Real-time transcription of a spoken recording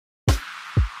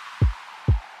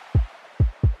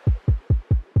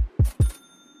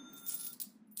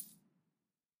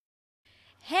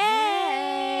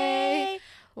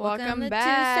Welcome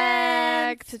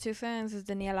back to Two Cents. This is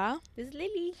Daniela. This is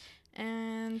Lili.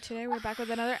 And today we're back with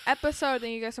another episode.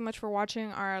 Thank you guys so much for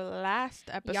watching our last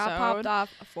episode. Y'all popped off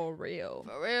for real.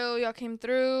 For real, y'all came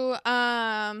through.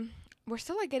 We're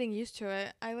still like getting used to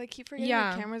it. I keep forgetting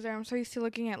the cameras there. I'm so used to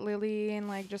looking at Lily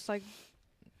and just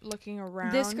looking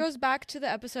around. This goes back to the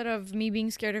episode of me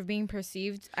being scared of being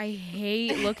perceived. I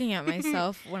hate looking at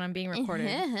myself when I'm being recorded.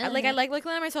 I like looking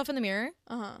at myself in the mirror.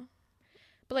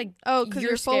 But because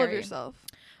you're full of yourself.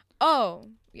 Oh,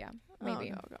 yeah,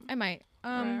 maybe. Okay. I might.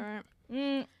 Right.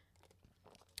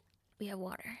 We have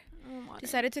water.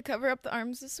 Decided to cover up the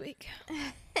arms this week.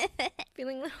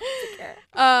 Feeling a little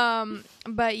insecure.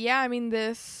 But yeah, I mean,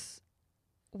 this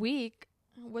week,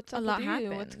 what's up a lot with you?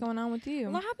 happened. What's going on with you?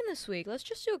 A lot happened this week. Let's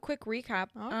just do a quick recap.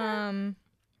 Okay.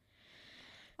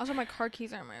 Also, my car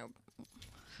keys are in my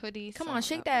hoodie. Come on,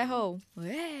 shake that hoe.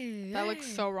 Hey, that looks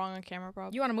so wrong on camera,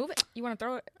 probably. You want to move it? You want to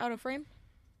throw it out of frame?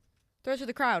 Throw it to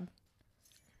the crowd.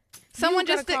 Someone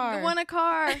just won a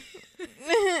car.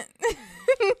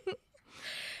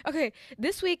 Okay,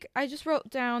 this week I just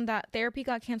wrote down that therapy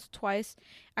got canceled twice.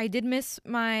 I did miss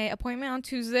my appointment on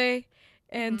Tuesday,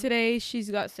 and today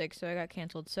she's got sick, so I got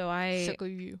canceled. Sick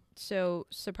of you. So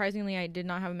surprisingly, I did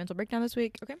not have a mental breakdown this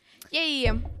week. Okay.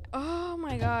 Yay! Oh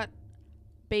my God,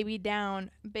 baby down.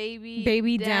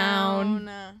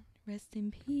 Rest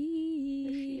in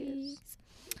peace.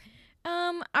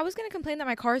 I was gonna complain that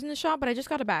my car's in the shop, but I just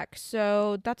got it back,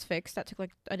 so that's fixed. That took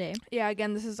like a day. Yeah,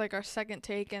 again, this is like our second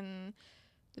take, and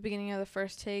the beginning of the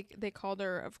first take, they called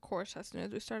her, of course, as soon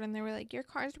as we started, and they were like, "Your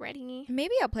car's ready."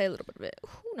 Maybe I'll play a little bit of it.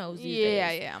 Who knows these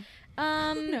days?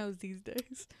 Yeah. Who knows these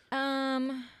days?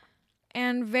 And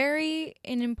in very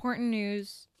important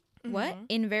news. What?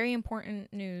 In very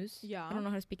important news. Yeah. I don't know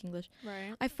how to speak English.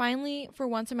 Right. I finally, for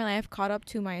once in my life, caught up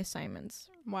to my assignments.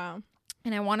 Wow.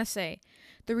 And I want to say,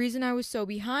 the reason I was so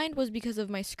behind was because of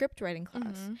my script writing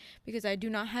class. Because I do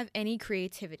not have any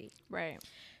creativity. Right.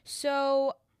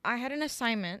 So I had an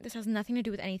assignment. This has nothing to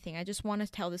do with anything. I just want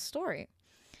to tell this story.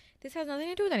 This has nothing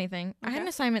to do with anything. Okay. I had an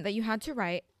assignment that you had to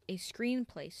write a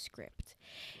screenplay script.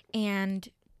 And,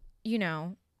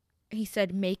 he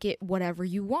said, make it whatever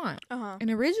you want. And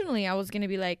originally I was going to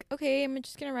be like, okay, I'm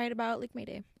just going to write about my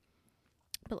day.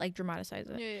 But dramatize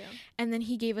it. Yeah. And then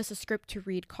he gave us a script to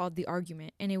read called The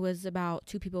Argument. And it was about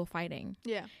two people fighting.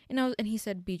 Yeah. And he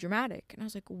said, be dramatic. And I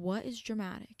was like, what is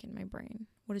dramatic in my brain?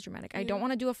 What is dramatic? I don't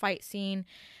want to do a fight scene.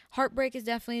 Heartbreak is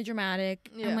definitely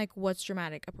dramatic. Yeah. I'm like, what's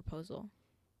dramatic? A proposal.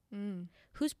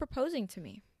 Who's proposing to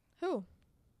me? Who?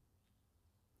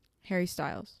 Harry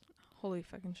Styles. Holy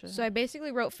fucking shit. So I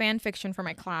basically wrote fan fiction for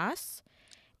my class.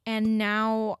 And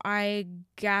now I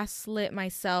gaslit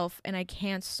myself, and I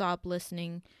can't stop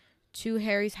listening to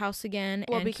Harry's house again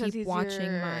and because keep he's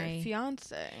watching your my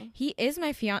fiance. He is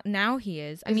my fiance. Now he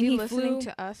is. I mean, he listening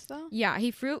to us though? Yeah,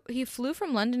 he flew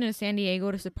from London to San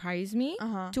Diego to surprise me,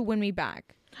 to win me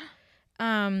back.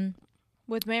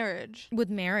 With marriage,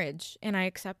 and I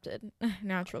accepted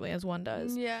naturally, as one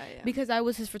does. Yeah. Because I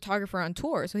was his photographer on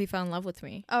tour, so he fell in love with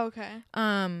me. Oh, okay.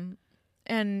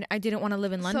 And I didn't want to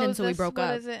live in London, so we broke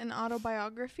up. Is it an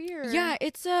autobiography or? Yeah,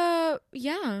 it's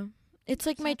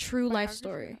like my true life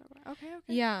story. Okay.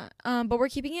 Yeah. But we're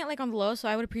keeping it on the low, so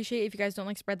I would appreciate if you guys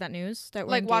don't spread that news that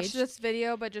we're engaged. Watch this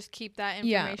video, but just keep that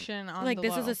information on the low.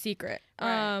 This is a secret.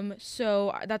 Right.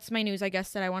 So that's my news, I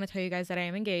guess, that I want to tell you guys that I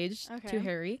am engaged to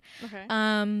Harry. Okay.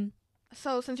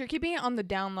 So since you're keeping it on the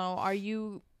down low, are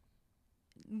you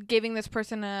giving this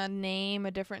person a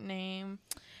different name?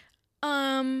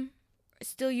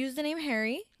 Still use the name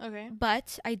Harry. Okay.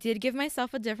 But I did give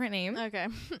myself a different name. Okay.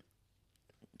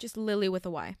 Just Lily with a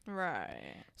Y.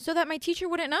 Right. So that my teacher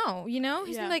wouldn't know,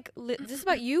 He's like, is this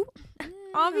about you?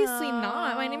 Obviously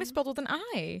not. My name is spelled with an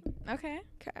I. Okay.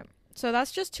 So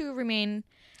that's just to remain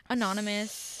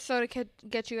anonymous. So to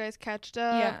get you guys catched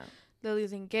up. Yeah.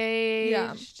 Lily's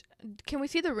engaged. Yeah. Can we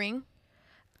see the ring?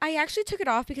 I actually took it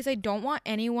off because I don't want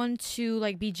anyone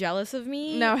to be jealous of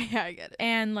me. No, yeah, I get it.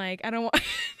 And I don't want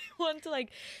want to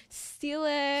steal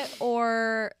it,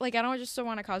 or I don't just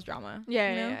want to cause drama.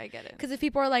 Yeah, I get it. Because if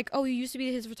people are like, oh, you used to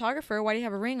be his photographer, why do you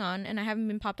have a ring on? And I haven't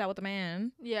been popped out with a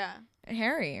man. Yeah.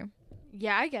 Harry.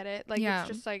 Yeah, I get it. It's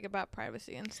just about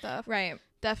privacy and stuff. Right.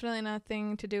 Definitely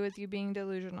nothing to do with you being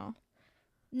delusional.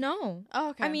 No. Oh,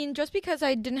 okay. I mean, just because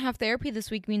I didn't have therapy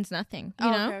this week means nothing.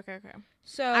 You know? Okay.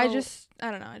 So I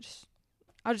don't know.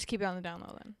 I'll just keep it on the down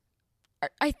low then.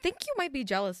 I think you might be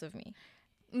jealous of me.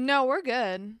 No, we're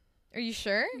good. Are you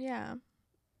sure? Yeah.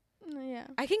 Yeah.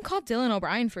 I can call Dylan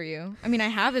O'Brien for you. I mean, I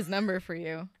have his number for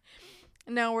you.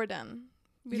 No, we're done.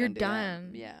 You're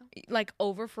done. Yeah.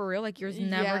 Over for real? You're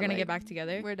never going to get back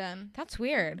together? We're done. That's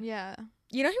weird. Yeah.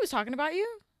 You know he was talking about you?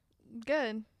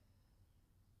 Good.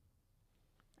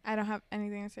 I don't have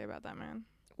anything to say about that man.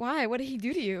 Why? What did he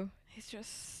do to you? He's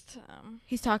just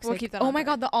he's toxic. We'll keep that oh my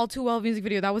god, the All Too Well music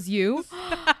video. That was you?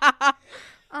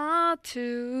 All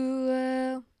too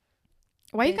well.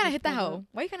 Why you kind of hit that hoe?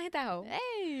 Why you kind of hit that hoe?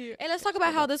 Hey, let's talk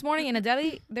about how this morning in a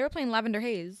deli they were playing Lavender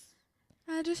Haze.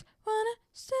 I just wanna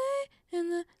stay in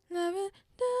the lavender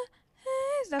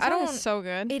haze. That song is so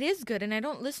good. It is good, and I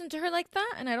don't listen to her like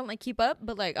that, and I don't like keep up.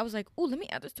 But like, I was like, oh, let me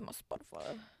add this to my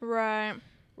Spotify. Right.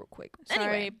 Real quick. Sorry,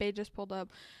 anyway, Bae just pulled up.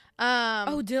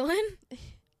 Oh, Dylan.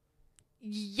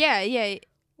 Yeah.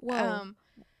 Whoa.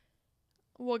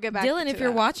 We'll get back. Dylan, if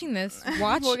you're watching this,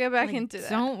 watch. We'll get back into that.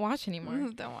 Don't watch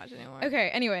anymore. Don't watch anymore. Okay.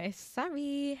 Anyway,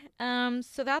 sorry.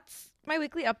 So that's my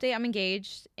weekly update. I'm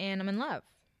engaged and I'm in love.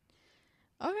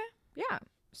 Okay. Yeah.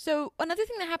 So another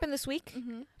thing that happened this week,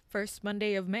 first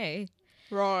Monday of May.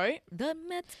 Right. The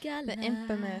Met Gala. The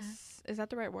infamous. Is that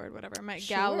the right word? Whatever. Met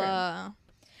Gala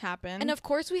happened. And of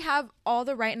course, we have all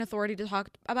the right and authority to talk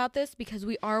about this because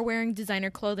we are wearing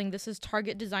designer clothing. This is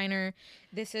Target designer.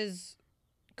 This is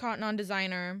Cotton On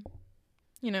designer.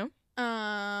 You know.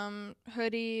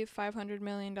 Hoodie, $500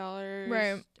 million.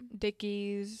 Right.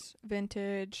 Dickies,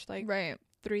 vintage, like right.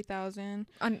 3,000.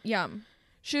 Yeah.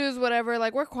 Shoes, whatever.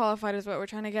 Like, we're qualified is what we're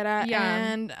trying to get at. Yeah.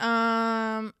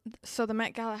 And so the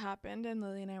Met Gala happened, and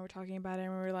Lily and I were talking about it,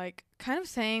 and we were like, kind of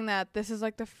saying that this is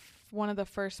like one of the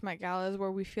first Met Galas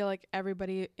where we feel like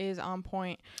everybody is on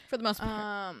point for the most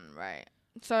part. Right.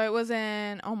 So it was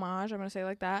an homage, I'm going to say it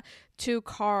like that, to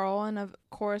Carl. And of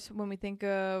course, when we think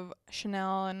of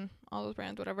Chanel and all those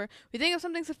brands, whatever, we think of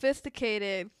something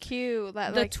sophisticated, cute.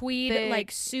 That, the like, tweed, thick,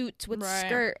 like, suit with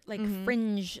skirt, like,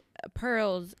 fringe,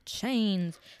 pearls,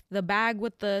 chains, the bag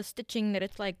with the stitching that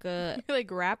it's like...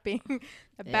 like rapping.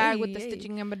 The bag with the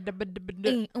stitching.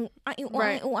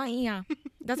 Right. Yeah.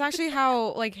 That's actually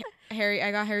how, like,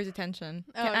 I got Harry's attention.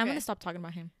 Oh, okay. I'm going to stop talking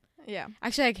about him. Yeah.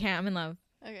 Actually, I can't. I'm in love.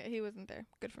 Okay, he wasn't there.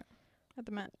 Good for him. At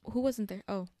the Met. Who wasn't there?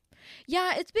 Oh.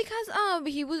 Yeah, it's because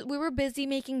we were busy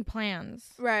making plans.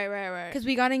 Right. Because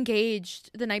we got engaged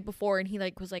the night before and he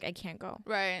was like, I can't go.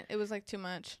 Right. It was like too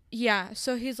much. Yeah.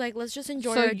 So he's like, let's just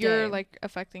enjoy our day. So you're like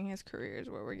affecting his career is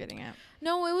what we're getting at.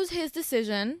 No, it was his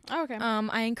decision. Oh, okay.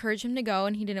 I encouraged him to go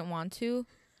and he didn't want to.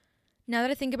 Now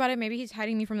that I think about it, maybe he's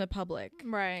hiding me from the public.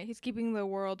 Right. He's keeping the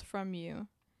world from you,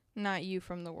 not you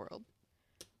from the world.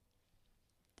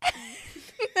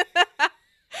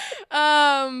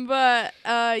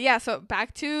 Yeah, so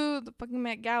back to the fucking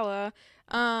Met Gala.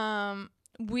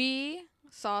 We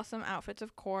saw some outfits,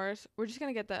 of course. We're just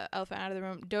gonna get the elephant out of the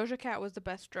room. Doja Cat was the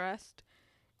best dressed,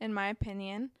 in my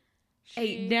opinion.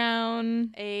 8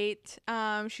 down. 8.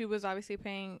 She was obviously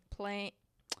paying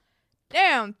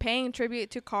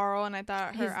tribute to Carl, and I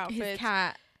thought her outfits his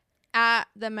cat at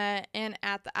the Met and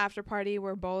at the after party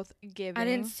were both giving. I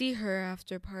didn't see her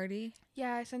after party.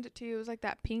 Yeah, I sent it to you. It was like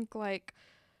that pink, like,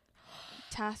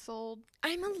 tasseled.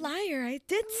 I'm a liar. I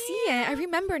did see it. I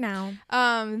remember now.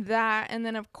 That, and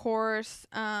then of course,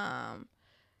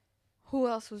 who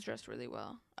else was dressed really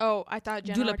well? Oh, I thought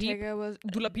Jenna Ortega was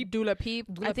Dula Peep.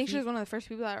 I think she was one of the first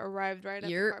people that arrived right at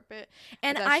the carpet.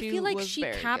 And I feel like she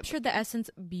captured the essence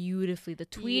beautifully. The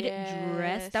tweed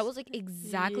dress, that was like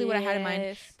exactly what I had in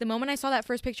mind. The moment I saw that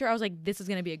first picture, I was like, this is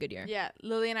gonna be a good year. Yeah,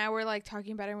 Lily and I were like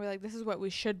talking about it, and we're like, this is what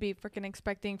we should be freaking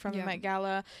expecting from the Met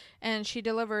Gala, and she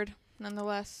delivered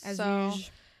nonetheless. As usual.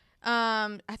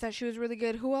 I thought she was really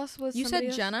good. Who else was? You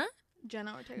said Jenna?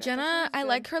 Jenna Ortega. Jenna, I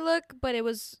like her look, but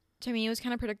to me, it was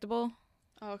kind of predictable.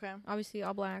 Oh, okay. Obviously,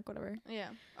 all black, whatever. Yeah.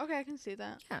 Okay, I can see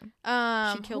that.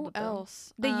 Yeah. She killed who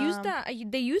else? They used that.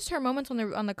 They used her moments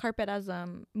on the carpet as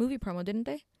movie promo, didn't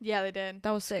they? Yeah, they did.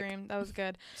 That was sick. Scream. That was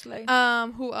good. Slay.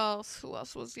 Who else? Who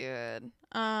else was good?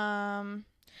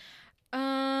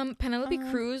 Penelope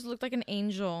Cruz looked like an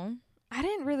angel. I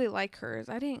didn't really like hers.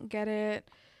 I didn't get it.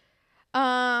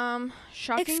 Shockingly,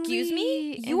 excuse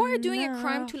me, you are doing a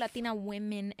crime to Latina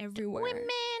women everywhere.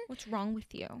 What's wrong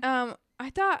with you? I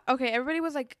thought, okay, everybody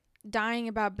was like dying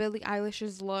about Billie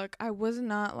Eilish's look. I was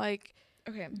not like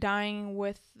dying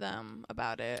with them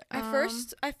about it. At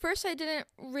first I didn't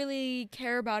really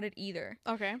care about it either.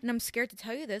 Okay. And I'm scared to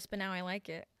tell you this, but now I like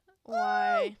it.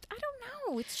 Why? I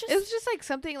don't know. It was just like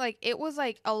something like it was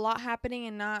like a lot happening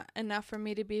and not enough for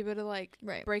me to be able to like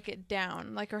break it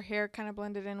down. Like her hair kind of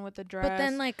blended in with the dress. But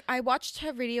then like I watched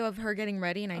a video of her getting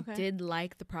ready and I did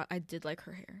like I did like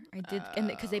her hair. I did, and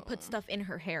because they put stuff in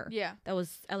her hair. Yeah. That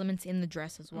was elements in the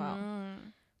dress as well.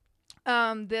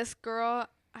 This girl,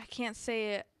 I can't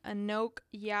say it. Anok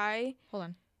Yai. Hold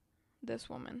on. This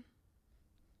woman.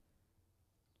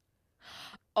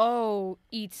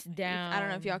 eats down. I don't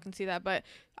know if y'all can see that, but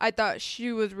I thought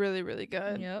she was really, really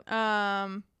good. Yep.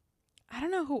 I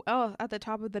don't know who else at the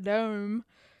top of the dome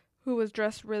who was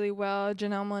dressed really well.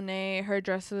 Janelle Monáe, her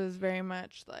dress was very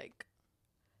much like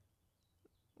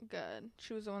good.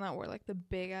 She was the one that wore like the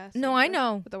big ass. No, I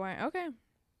know. With the wire. Okay.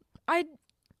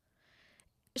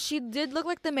 She did look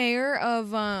like the mayor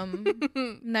of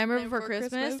Nightmare Before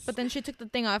Christmas, but then she took the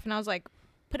thing off, and I was like,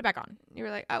 put it back on. You were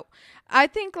like, oh. I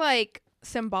think like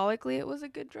symbolically it was a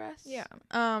good dress. Yeah.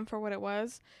 For what it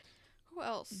was. Who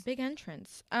else? Big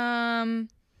entrance. The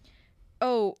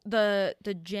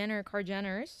Car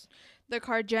Jenners. The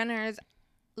Car Jenners.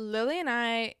 Lily and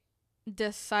I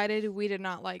decided we did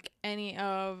not like any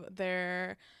of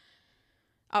their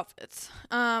outfits.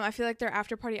 I feel like their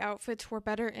after party outfits were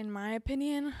better in my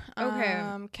opinion.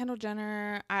 Okay. Kendall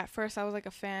Jenner, at first I was like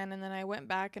a fan, and then I went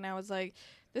back and I was like,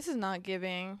 this is not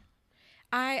giving.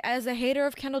 As a hater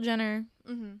of Kendall Jenner,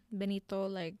 Benito,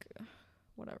 like,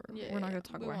 whatever. Yeah, we're not gonna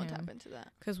talk about him. We won't tap into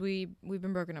that because we've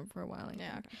been broken up for a while.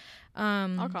 Yeah. Okay.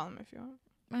 I'll call him if you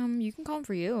want. You can call him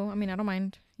for you. I mean, I don't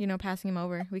mind. Passing him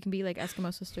over. We can be like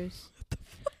Eskimo sisters.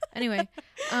 Anyway,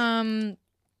 I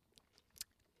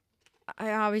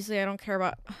don't care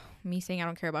about me saying I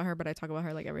don't care about her, but I talk about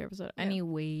her like every episode. Yeah.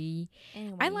 Anyway,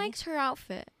 I liked her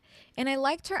outfit, and I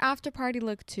liked her after party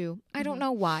look too. I don't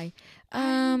know why.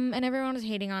 And everyone was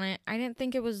hating on it. I didn't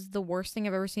think it was the worst thing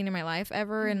I've ever seen in my life,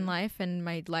 in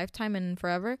my lifetime and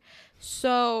forever.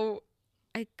 So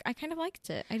I kind of liked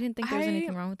it. I didn't think there was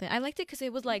anything wrong with it. I liked it because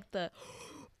it was like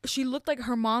she looked like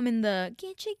her mom in the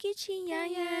Gitchy, yeah.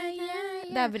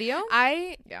 That video.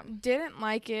 I didn't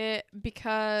like it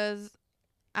because,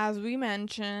 as we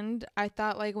mentioned, I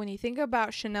thought like when you think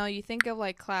about Chanel, you think of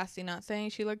like classy. Not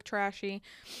saying she looked trashy,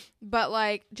 but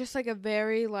like just like a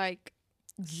very like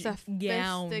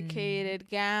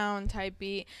sophisticated gown type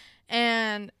beat.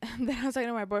 And then I was talking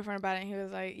to my boyfriend about it, and he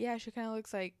was like, "Yeah, she kind of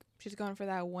looks like she's going for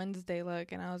that Wednesday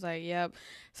look." And I was like, "Yep."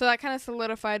 So that kind of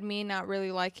solidified me not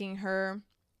really liking her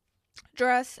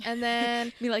dress, and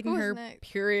then me liking her next?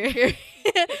 period.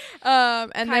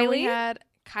 And Kylie? then we had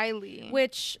Kylie,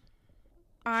 which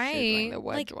I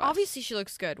like. dress. Obviously, she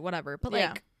looks good, whatever. But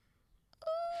like,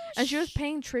 and she was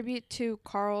paying tribute to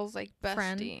Carl's like bestie,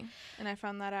 friend. And I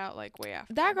found that out like way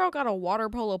after. That girl got a water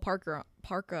polo parka.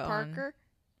 Parker.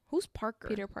 Who's Parker?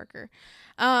 Peter Parker.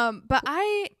 But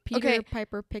Peter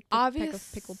Piper picked a peck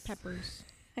of pickled peppers.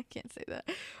 I can't say that.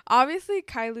 Obviously,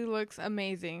 Kylie looks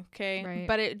amazing, okay? Right.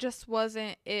 But it just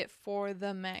wasn't it for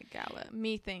the Met Gala.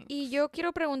 Me thinks. Y yo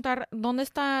quiero preguntar, ¿dónde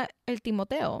está el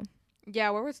Timoteo? Yeah,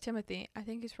 where was Timothy? I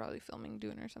think he's probably filming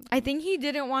Dune or something. I think he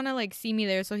didn't want to like see me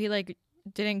there, so he like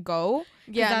didn't go.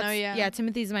 Yeah,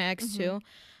 Timothy's my ex too.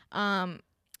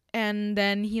 And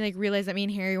then he like realized that me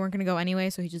and Harry weren't gonna go anyway,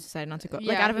 so he just decided not to go.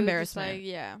 Yeah, like out of embarrassment.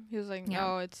 He was like,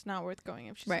 no, it's not worth going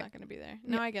if she's not gonna be there.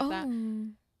 No, I get that.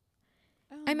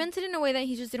 I meant it in a way that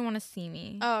he just didn't want to see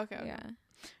me. Oh, okay. Yeah.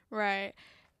 Right.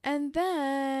 And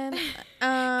then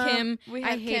Kim,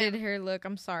 I hated her look.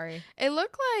 I'm sorry. It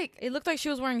looked like she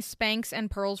was wearing Spanx and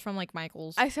pearls from like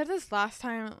Michael's. I said this last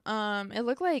time. It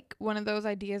looked like one of those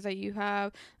ideas that you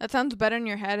have that sounds better in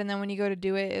your head, and then when you go to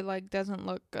do it, it like doesn't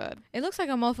look good. It looks like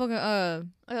a motherfucking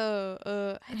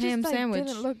ham sandwich. It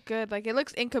didn't look good. Like it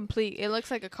looks incomplete. It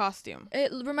looks like a costume.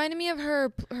 It reminded me of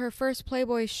her first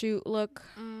Playboy shoot look,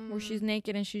 where she's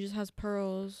naked and she just has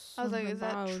pearls. I was like, is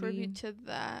that tribute to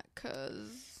that?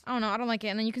 'Cause I don't know. I don't like it.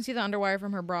 And then you can see the underwire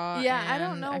from her bra. Yeah, I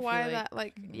don't know why that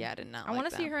I did not. I want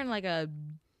to see her in like a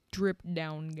drip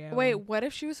down gown. Wait, what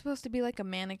if she was supposed to be like a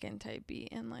mannequin type beat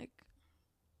and like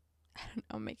I don't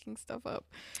know, making stuff up.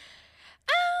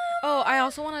 I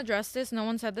also want to address this. No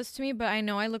one said this to me, but I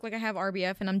know I look like I have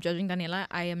RBF and I'm judging Daniela.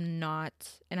 I am not.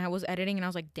 And I was editing and I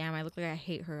was like, damn, I look like I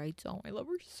hate her. I don't. I love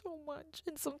her so much.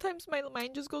 And sometimes my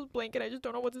mind just goes blank and I just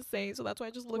don't know what to say. So that's why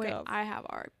I just look up. I have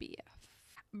RBF.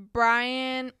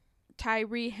 Brian,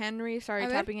 Tyree, Henry,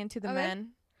 tapping into the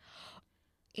men.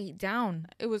 8 down.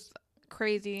 It was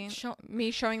crazy.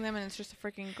 Me showing them and it's just a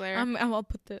freaking glare. I'll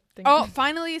put the thing. Oh,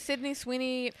 finally Sydney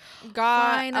Sweeney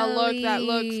got a look that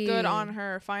looks good on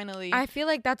her. Finally. I feel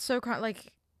like that's so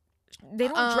like they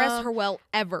don't dress her well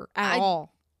ever at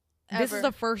all. This is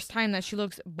the first time that she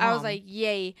looks bomb. I was like,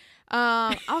 yay.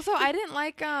 Also, I didn't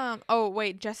like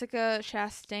Jessica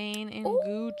Chastain in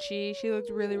Gucci. She looked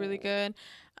really, really good.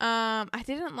 I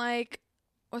didn't like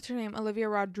what's her name? Olivia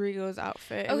Rodrigo's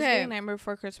outfit. It was like Nightmare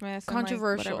Before Christmas.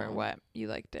 Controversial. And what? You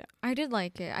liked it? I did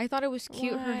like it. I thought it was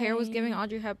cute. Why? Her hair was giving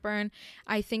Audrey Hepburn.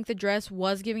 I think the dress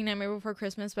was giving Nightmare Before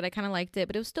Christmas, but I kind of liked it.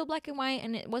 But it was still black and white,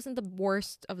 and it wasn't the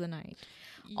worst of the night.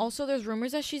 Also, there's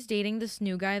rumors that she's dating this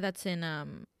new guy that's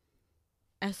in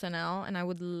SNL, and I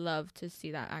would love to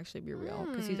see that actually be real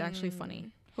because he's actually funny.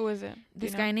 Who is it?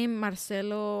 This guy named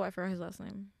Marcelo. I forgot his last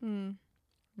name.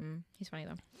 He's funny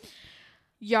though.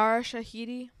 Yara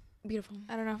Shahidi. Beautiful.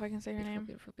 I don't know if I can say her name.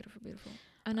 Beautiful.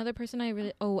 Another person I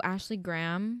really... Oh, Ashley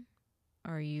Graham.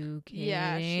 Are you kidding?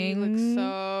 Yeah, she looks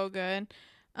so good.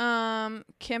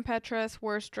 Kim Petras,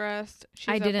 Worst Dressed.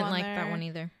 I didn't like that one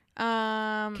either.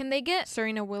 Can they get...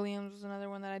 Serena Williams was another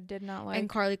one that I did not like. And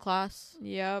Carly Kloss.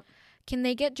 Yep. Can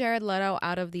they get Jared Leto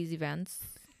out of these events?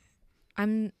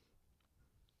 Sorry,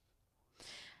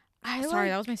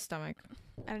 that was my stomach.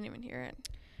 I didn't even hear it.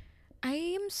 I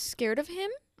am scared of him.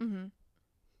 Mm-hmm.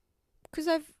 Because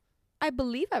I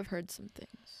believe I've heard some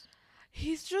things.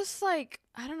 He's just like,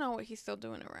 I don't know what he's still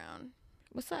doing around.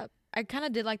 What's up? I kind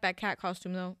of did like that cat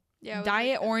costume though. Yeah. Dye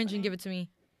it orange and give it to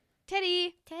me.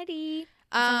 Teddy. Sounds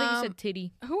like you said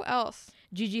titty. Who else?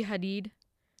 Gigi Hadid.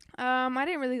 I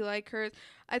didn't really like hers.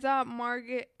 I thought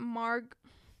Margaret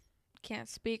Qualley.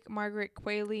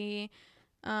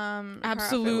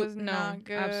 Absolutely not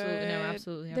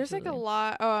good. There's like a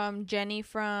lot. Jenny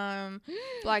from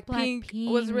Blackpink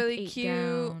was really cute.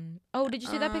 Down. Oh, did you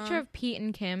see that picture of Pete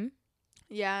and Kim?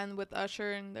 Yeah, and with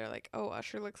Usher, and they're like, "Oh,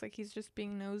 Usher looks like he's just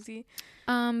being nosy."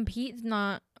 Pete's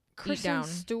not. Kristen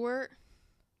Stewart.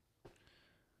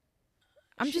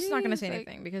 I'm just not gonna say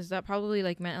anything because that probably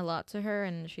like meant a lot to her,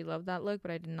 and she loved that look,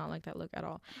 but I did not like that look at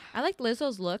all. I liked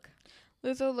Lizzo's look.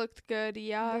 Lizzo looked good.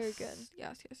 Yes. Very good.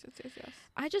 Yes.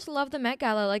 I just love the Met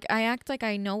Gala. Like, I act like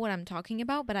I know what I'm talking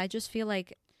about, but I just feel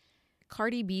like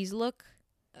Cardi B's look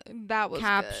that was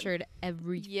captured good.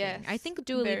 Everything. Yes. I think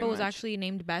Dua Lipa was actually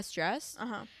named Best Dress.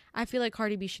 I feel like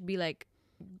Cardi B should be like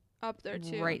up there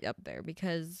too. Right up there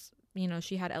because, you know,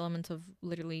 she had elements of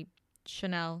literally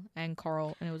Chanel and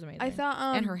Carl, and it was amazing. I thought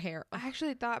and her hair. I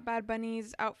actually thought Bad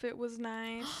Bunny's outfit was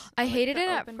nice. I hated it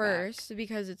at first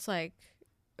because it's like,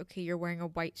 okay, you're wearing a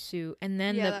white suit, and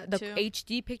then the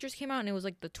HD pictures came out, and it was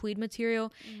like the tweed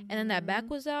material, and then that back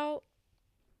was out.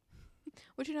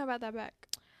 What you know about that back?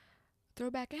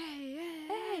 Throwback. Hey.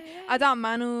 I thought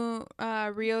Manu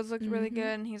Rios looked really good,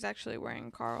 and he's actually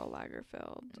wearing Karl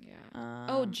Lagerfeld.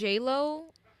 Yeah.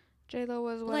 J-Lo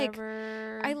was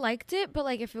whatever. Like, I liked it, but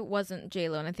like if it wasn't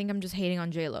J-Lo, and I think I'm just hating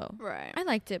on J-Lo. Right. I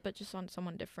liked it, but just on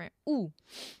someone different. Ooh,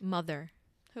 Mother.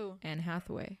 Who? Anne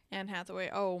Hathaway.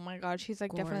 Oh my God, she's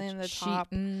like definitely in the top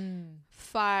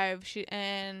 5. She's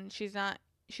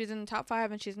in the top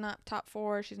 5, and she's not top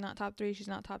 4. She's not top 3. She's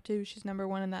not top 2. She's number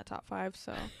 1 in that top 5.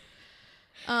 So,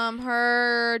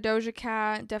 her Doja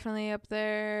Cat definitely up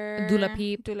there. Dula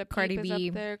Peep Cardi B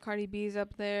up there. Cardi B's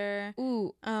up there.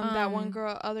 Ooh,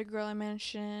 that other girl I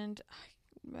mentioned.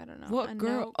 I don't know. What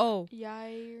girl? Oh,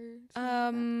 Yair.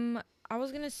 I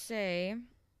was gonna say.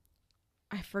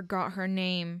 I forgot her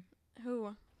name. Who?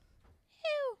 Oh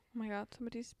my God,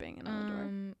 somebody's banging on the door.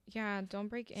 Yeah, don't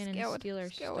break in and steal her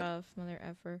stuff, mother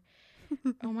effer.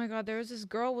 Oh my God, there was this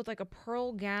girl with like a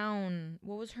pearl gown.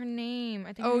 What was her name?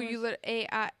 I think. Oh, you let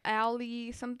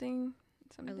Ali something.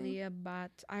 Aliyah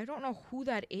Bat. I don't know who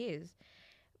that is,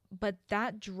 but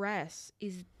that dress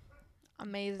is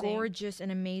amazing, gorgeous,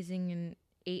 and amazing, and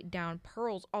 8 down,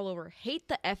 pearls all over. Hate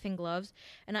the effing gloves,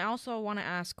 and I also want to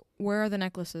ask, where are the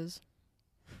necklaces?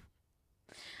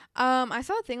 I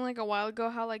saw a thing like a while ago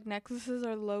how like necklaces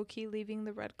are low key leaving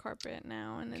the red carpet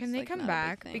now, and can they come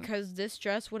back because this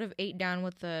dress would have 8 down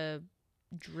with the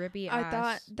drippy ass. I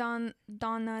thought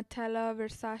Donatella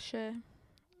Versace.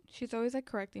 She's always like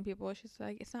correcting people. She's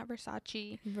like, it's not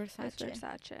Versace. It's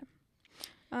Versace.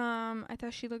 I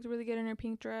thought she looked really good in her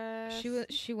pink dress.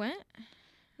 She went.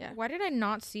 Yeah. Why did I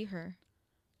not see her?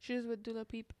 She was with Dula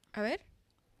Peep. A ver.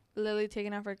 Lily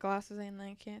taking off her glasses and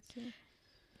I can't see.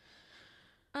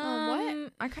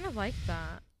 What? I kind of like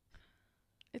that.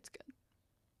 It's good.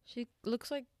 She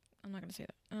looks like, I'm not gonna say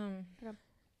that.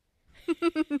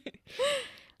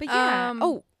 But yeah.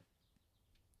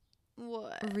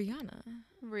 What?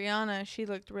 Rihanna. She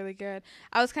looked really good.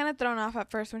 I was kind of thrown off at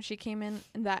first when she came in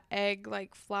that egg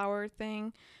like flower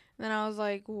thing. And then I was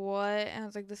like, what? And I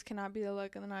was like, this cannot be the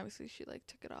look. And then obviously she like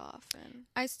took it off, and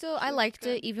I liked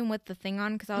it even with the thing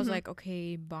on because I was like,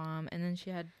 okay, bomb. And then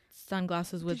she had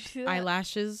sunglasses with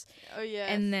eyelashes. Oh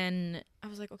yeah. And then I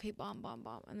was like, okay, bomb.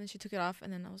 And then she took it off,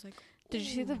 and then I was like, ooh. Did you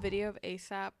see the video of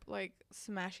ASAP like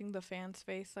smashing the fan's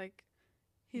face? Like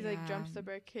he like jumps the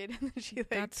barricade, and then she like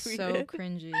that's tweeted. So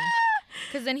cringy.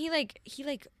 Because then he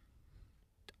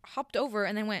hopped over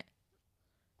and then went,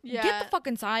 get the fuck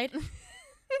inside.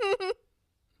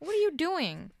 What are you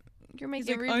doing? You're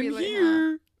making like, I'm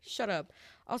here. Shut up.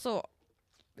 Also,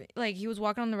 like he was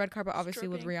walking on the red carpet, obviously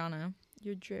with Rihanna.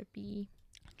 You're drippy.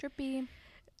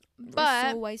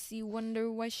 But so I see,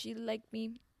 wonder why she liked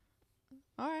me.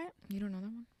 all right. You don't know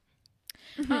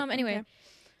that one? Anyway, Okay.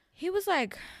 he was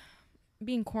like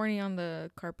being corny on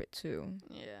the carpet too.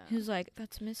 Yeah. He was like,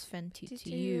 "That's Miss Fenty to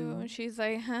you." And she's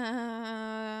like,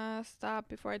 stop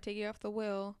before I take you off the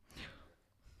wheel.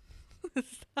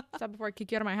 Stop before I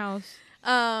kick you out of my house.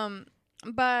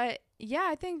 But yeah,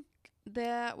 I think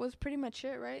that was pretty much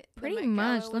it, right? The Pretty Met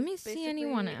much. Gala Let was me see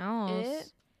anyone basically else.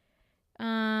 it.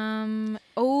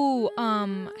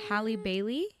 Halle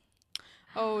Bailey.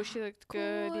 Oh, she looked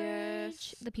good.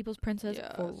 Yes. The People's Princess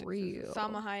for success. real.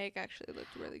 Salma Hayek actually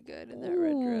looked really good in that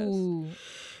red dress. Ooh.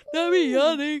 Not me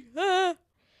yawning.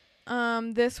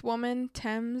 This woman,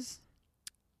 Thames.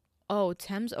 Oh,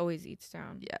 Thames always eats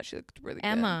down. Yeah, she looked really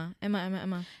Emma. good.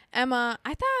 Emma.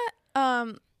 I thought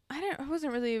I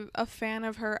wasn't really a fan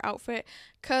of her outfit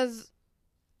because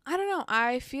I don't know.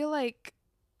 I feel like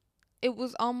it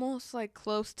was almost like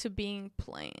close to being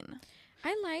plain.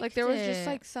 I liked like there was just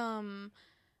like some,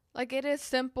 like it is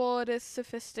simple, it is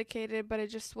sophisticated, but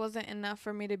it just wasn't enough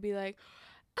for me to be like,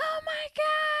 oh my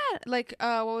god. Like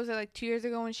what was it, like 2 years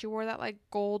ago when she wore that like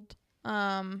gold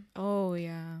oh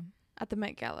yeah, at the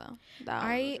Met Gala. That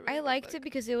I liked it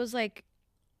because it was like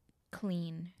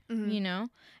clean, mm-hmm. you know,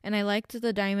 and I liked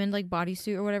the diamond like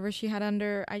bodysuit or whatever she had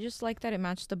under. I just liked that it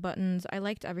matched the buttons. I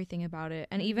liked everything about it,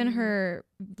 and even her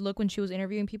look when she was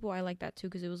interviewing people, I liked that too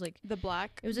because it was like the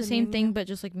black. It was the same thing, but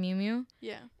just like Miu Miu.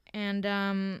 Yeah. And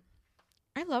I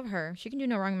love her. She can do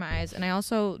no wrong in my eyes. And I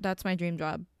also, that's my dream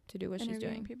job, to do what she's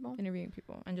doing. Interviewing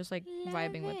people and just like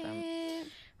vibing with them.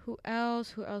 Who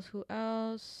else?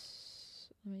 Let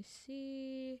me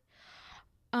see.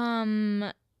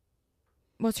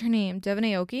 What's her name? Devin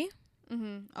Aoki.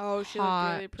 Mm-hmm. Oh, she hot.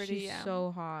 looked really pretty. She's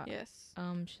so hot. Yes.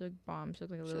 She looked bomb. She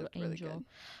looked like a little angel. Really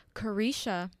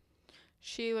Carisha.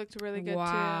 She looked really good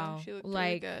too. She looked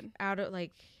like, really good. Out of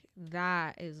like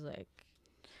that is like.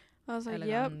 I was like,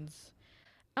 elegance.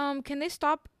 Yep. Can they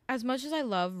stop? As much as I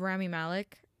love Rami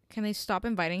Malek, can they stop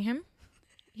inviting him?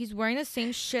 He's wearing the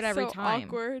same shit every time.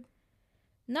 Awkward.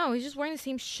 No, he's just wearing the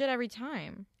same shit every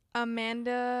time.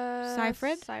 Amanda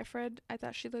Seyfried. I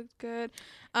thought she looked good.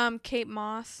 Kate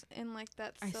Moss in like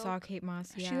that silk. I saw Kate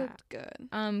Moss. Yeah, she looked good.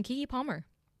 Keke Palmer.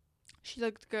 She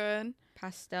looked good.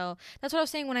 Pastel. That's what I was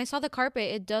saying. When I saw the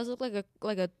carpet, it does look like a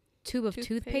tube of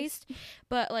toothpaste.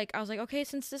 But like I was like, okay,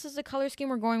 since this is the color scheme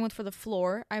we're going with for the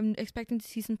floor, I'm expecting to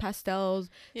see some pastels,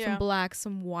 some blacks,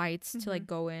 some whites to like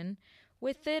go in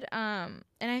with it. And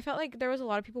I felt like there was a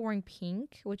lot of people wearing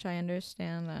pink, which I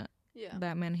understand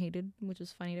that man hated, which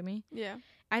is funny to me. Yeah.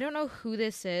 I don't know who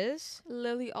this is.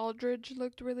 Lily Aldridge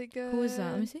looked really good. Who is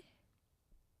that? Let me see.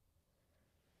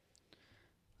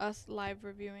 Us live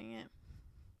reviewing it.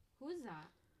 Who is that?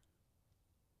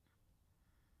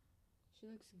 She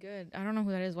looks good. I don't know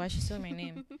who that is. Why is she stealing my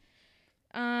name?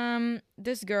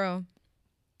 This girl.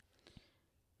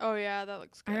 Oh yeah, that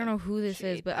looks good. I don't know who this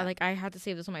is, but I had to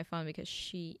save this on my phone because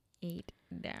she ate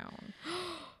down.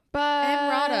 But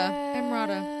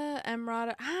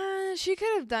Emrata. She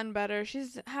could have done better.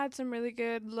 She's had some really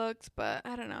good looks, but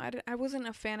I don't know. I wasn't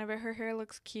a fan of it. Her hair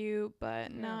looks cute,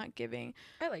 but not giving.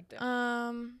 I liked it.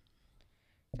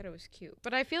 Thought it was cute,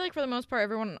 but I feel like for the most part,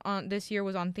 everyone on this year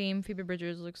was on theme. Phoebe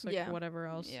Bridgers looks like whatever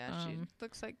else. Yeah, she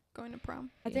looks like going to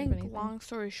prom. I think. Long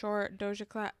story short,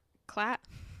 Doja Cat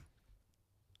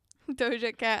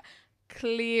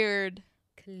cleared.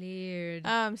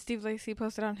 Steve Lacy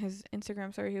posted on his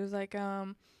Instagram story. He was like,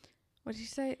 what did he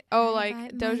say? Oh,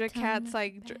 like Doja Cat's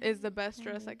like is the best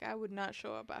dress. Like I would not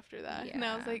show up after that. Yeah. And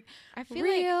I was like, I feel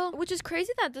like, which is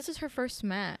crazy that this is her first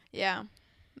Met. Yeah.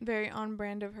 Very on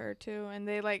brand of her too. And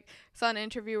they like saw an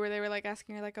interview where they were like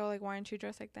asking her like, oh, like why aren't you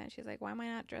dressed like that? And she's like, why am I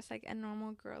not dressed like a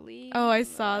normal girly? Oh, I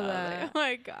saw that. Like, oh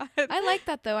my god. I like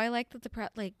that though. I like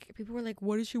that like people were like,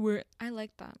 what is she wearing? I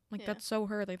like that. Like that's so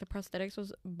her. Like the prosthetics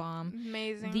was bomb.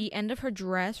 Amazing. The end of her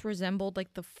dress resembled like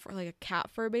like a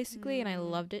cat fur basically, and I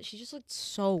loved it. She just looked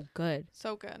so good.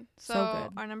 So good. So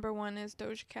good. Our number one is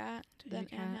Doja Cat. Then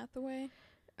Anne Hathaway.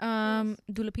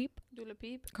 Dula Peep.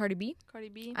 Cardi B.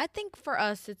 I think for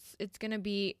us it's gonna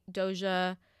be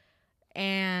Doja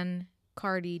and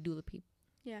Cardi, Dula Peep.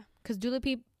 Yeah. Cause Dula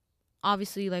Peep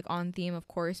obviously like on theme of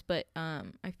course, but I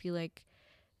feel like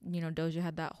Doja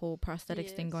had that whole prosthetics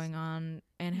thing going on,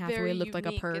 and Hathaway looked like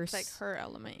a purse. It's like her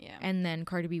element, yeah. And then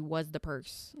Cardi B was the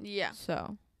purse. Yeah.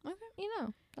 So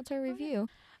that's our review.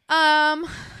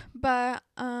 But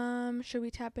should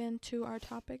we tap into our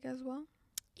topic as well?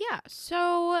 Yeah,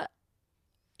 so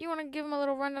you want to give them a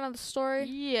little rundown of the story?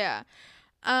 Yeah.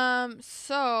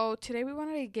 So today we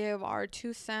wanted to give our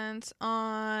 2 cents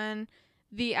on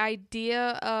the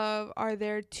idea of, are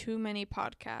there too many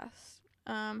podcasts?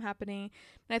 happening.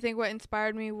 And I think what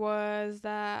inspired me was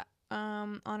that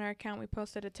on our account we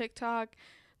posted a TikTok.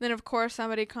 Then of course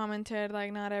somebody commented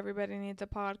like, not everybody needs a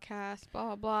podcast, blah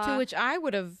blah blah. To which I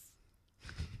would have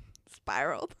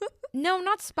spiraled. No,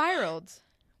 not spiraled.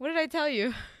 What did I tell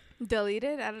you?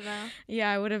 Deleted? I don't know.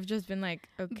 Yeah, I would have just been like,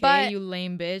 okay, but, you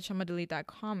lame bitch, I'm gonna delete that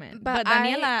comment. But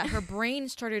Daniela, her brain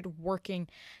started working,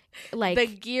 like the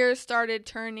gears started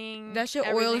turning. That shit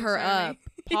oiled her up.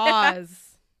 Yeah.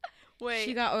 Pause. Wait.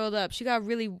 She got oiled up. She got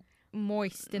really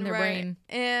moist in her brain.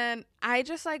 And I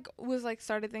just like was like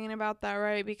started thinking about that,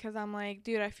 right? Because I'm like,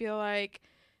 dude, I feel like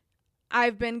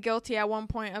I've been guilty at one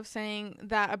point of saying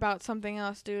that about something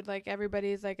else, dude. Like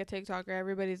everybody's like a TikToker,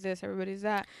 everybody's this, everybody's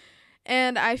that.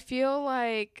 And I feel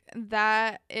like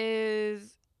that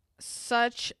is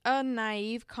such a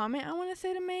naive comment, I want to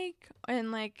say, to make,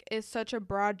 and like is such a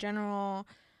broad general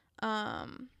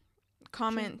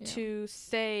comment to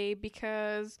say,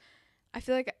 because I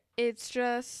feel like it's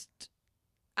just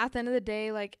at the end of the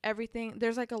day, like everything,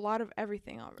 there's like a lot of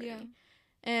everything already. Yeah.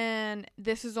 And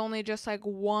this is only just like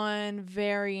one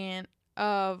variant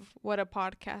of what a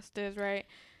podcast is, right?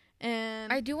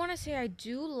 And I do want to say I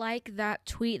do like that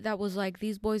tweet that was like,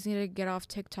 these boys need to get off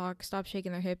TikTok, stop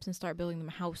shaking their hips, and start building them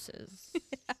houses.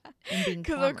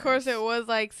 Because of course it was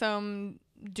like some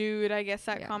dude, I guess,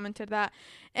 that commented that.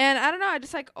 And I don't know, I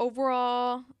just like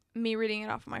overall, me reading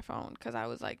it off my phone because I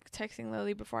was like texting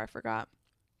Lily before I forgot.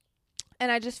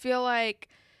 And I just feel like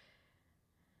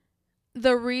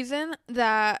the reason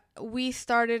that we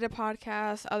started a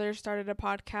podcast, others started a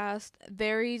podcast,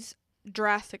 varies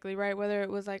drastically, right? Whether it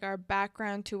was like our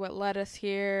background to what led us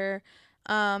here,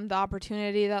 the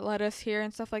opportunity that led us here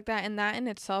and stuff like that. And that in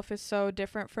itself is so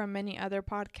different from many other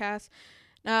podcasts.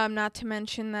 Not to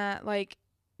mention that like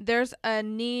there's a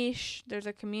niche, there's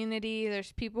a community,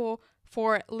 there's people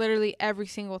for literally every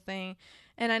single thing.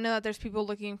 And I know that there's people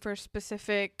looking for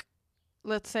specific,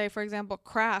 let's say, for example,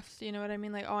 crafts, you know what I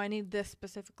mean? Like, oh, I need this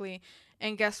specifically.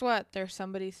 And guess what? There's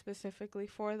somebody specifically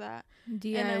for that.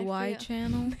 DIY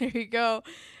channel. There you go.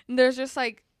 And there's just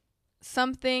like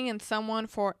something and someone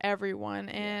for everyone.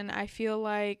 And I feel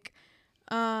like,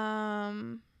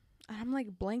 I'm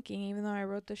like blanking even though I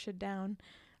wrote this shit down.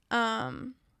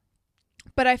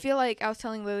 But I feel like, I was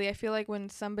telling Lily, I feel like when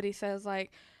somebody says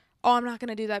like, oh, I'm not going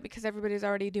to do that because everybody's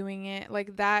already doing it,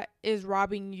 like that is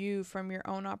robbing you from your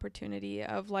own opportunity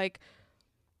of like,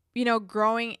 you know,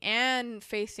 growing and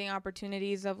facing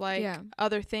opportunities of like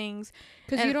other things.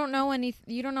 Because you don't know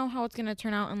you don't know how it's going to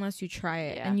turn out unless you try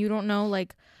it. And you don't know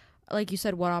like you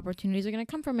said, what opportunities are going to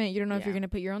come from it. You don't know if you're going to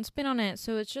put your own spin on it.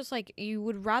 So it's just like, you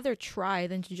would rather try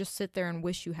than to just sit there and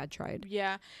wish you had tried.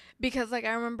 Yeah. Because like,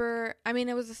 I remember, I mean,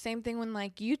 it was the same thing when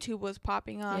like YouTube was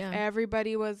popping off. Yeah.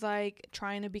 Everybody was like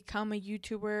trying to become a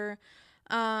YouTuber.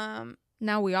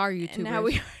 Now we are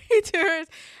YouTubers.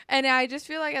 And I just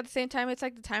feel like at the same time, it's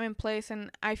like the time and place.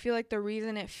 And I feel like the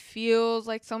reason it feels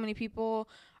like so many people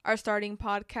are starting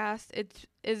podcasts,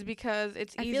 is because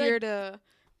it's easier to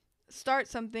start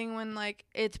something when like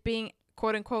it's being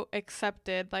quote unquote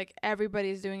accepted, like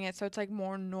everybody's doing it, so it's like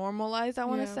more normalized, I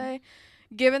want to say,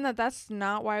 given that that's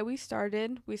not why we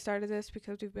started this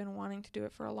because we've been wanting to do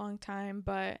it for a long time,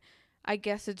 but I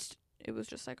guess it was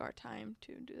just like our time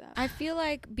to do that. I feel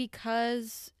like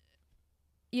because,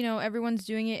 you know, everyone's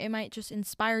doing it, it might just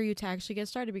inspire you to actually get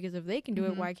started, because if they can do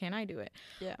it, why can't I do it?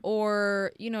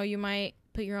 Or, you know, you might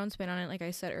put your own spin on it, like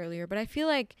I said earlier. But I feel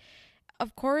like,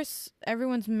 of course,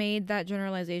 everyone's made that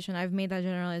generalization. I've made that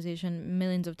generalization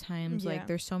millions of times. Like,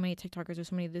 there's so many TikTokers, there's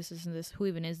so many this and this. Who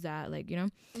even is that? Like, you know?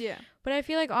 Yeah. But I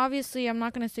feel like, obviously, I'm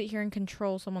not going to sit here and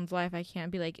control someone's life. I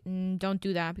can't be like, don't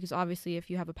do that. Because, obviously, if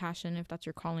you have a passion, if that's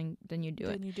your calling, then you do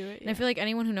it. And I feel like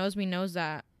anyone who knows me knows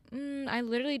that I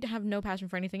literally have no passion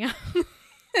for anything else.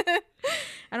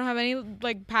 I don't have any,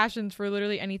 like, passions for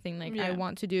literally anything. Like, I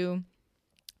want to do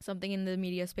something in the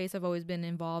media space. I've always been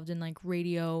involved in like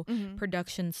radio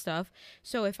production stuff.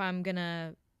 So if I'm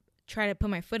gonna try to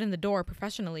put my foot in the door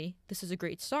professionally, this is a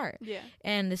great start. Yeah.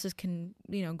 And this can,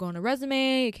 you know, go on a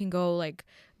resume. It can go like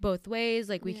both ways.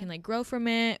 Like we can like grow from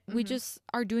it. We just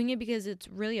are doing it because it's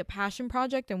really a passion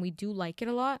project and we do like it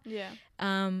a lot. Yeah.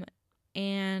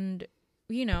 And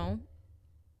you know,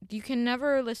 you can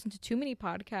never listen to too many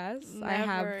podcasts. Never, I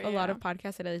have a lot of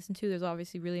podcasts that I listen to. There's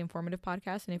obviously really informative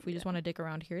podcasts, and if we just want to dick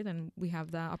around here, then we have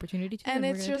the opportunity to. And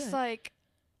it's just like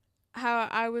how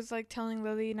I was like telling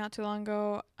Lily not too long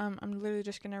ago. I'm literally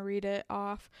just gonna read it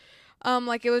off.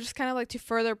 Like it was just kind of like to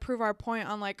further prove our point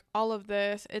on like all of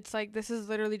this. It's like this is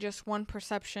literally just one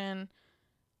perception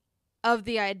of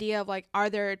the idea of like, are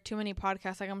there too many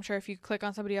podcasts? Like, I'm sure if you click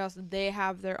on somebody else, they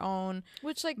have their own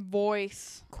which like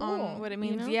voice cool, on what it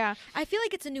means. you know? Yeah. I feel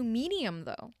like it's a new medium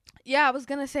though. Yeah, I was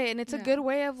gonna say, and it's a Yeah. good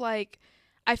way of like,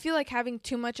 I feel like having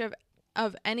too much of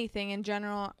anything in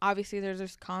general. Obviously,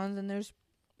 there's cons and there's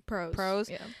pros.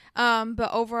 Yeah.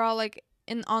 But overall, like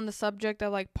on the subject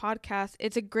of like podcasts,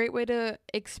 it's a great way to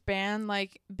expand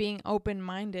like being open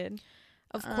minded.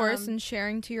 Of course, and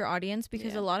sharing to your audience,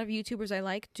 because yeah. a lot of YouTubers I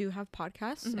like do have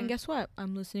podcasts. Mhm. And guess what?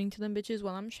 I'm listening to them bitches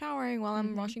while I'm showering, while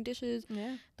I'm washing dishes.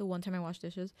 Yeah. The one time I wash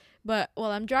dishes. But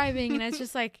while I'm driving, and it's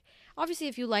just like, obviously,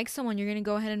 if you like someone, you're going to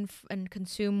go ahead and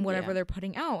consume whatever Yeah. they're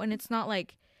putting out. And it's not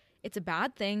like it's a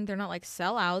bad thing. They're not like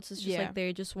sellouts. It's just like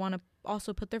they just want to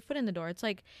also put their foot in the door. It's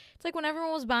like when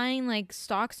everyone was buying like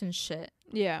stocks and shit.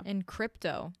 Yeah. And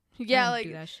crypto. Yeah, I don't like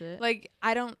do that shit. Like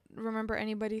I don't remember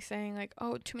anybody saying like,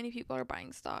 "Oh, too many people are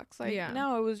buying stocks." Like,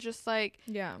 no, it was just like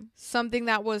something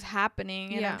that was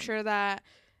happening, and I'm sure that,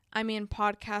 I mean,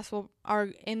 podcasts are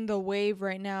in the wave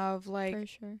right now of like for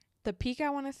sure. the peak. I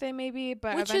want to say maybe,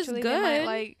 but which eventually is good. they might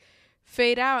like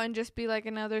fade out and just be like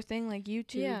another thing like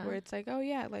YouTube, where it's like, oh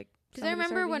yeah, like. Because I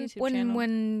remember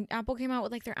when Apple came out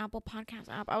with like their Apple Podcast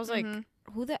app, I was like,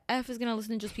 who the F is gonna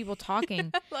listen to just people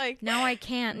talking? Like now I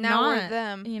can't. Now we're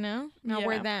them. You know? Now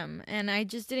we're them. And I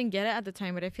just didn't get it at the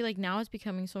time, but I feel like now it's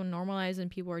becoming so normalized and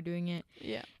people are doing it.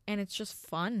 Yeah. And it's just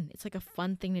fun. It's like a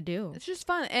fun thing to do. It's just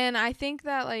fun. And I think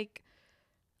that like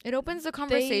it opens the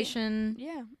conversation.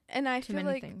 And I feel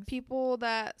like things. people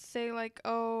that say like,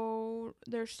 oh,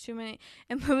 there's too many,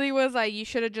 and Lily was like, you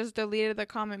should have just deleted the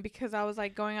comment because I was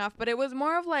like going off, but it was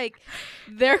more of like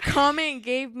their comment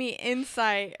gave me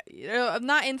insight,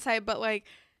 not insight, but like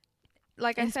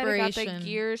I said, it got the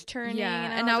gears turning.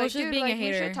 Yeah, and I was just like, being a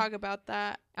hater. We should talk about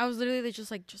that. I was literally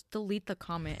just like, just delete the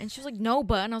comment. And she was like, no,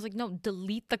 but. And I was like, no,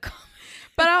 delete the comment.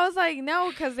 But I was like, no,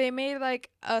 because they made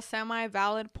like a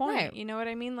semi-valid point. Right. You know what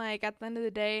I mean? Like at the end of the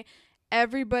day,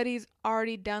 everybody's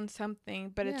already done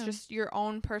something, but it's just your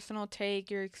own personal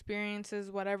take, your experiences,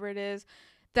 whatever it is,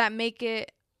 that make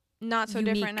it not so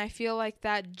unique. Different. And I feel like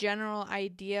that general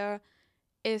idea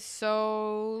is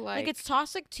so like it's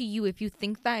toxic to you if you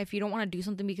think that, if you don't want to do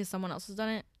something because someone else has done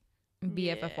it.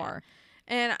 BFFR.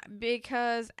 And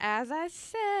because, as I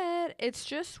said, it's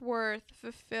just worth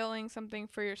fulfilling something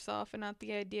for yourself and not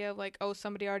the idea of like, oh,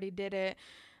 somebody already did it.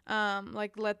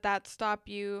 Like let that stop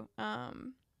you.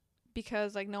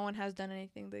 Because like no one has done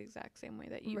anything the exact same way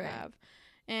that you have.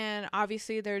 And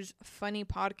obviously there's funny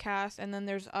podcasts, and then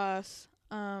there's us.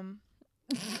 Trying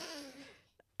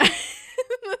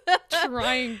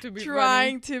to be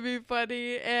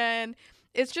funny, and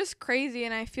it's just crazy.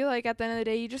 And I feel like at the end of the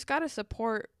day, you just gotta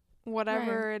support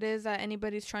whatever it is that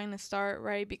anybody's trying to start,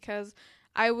 right? Because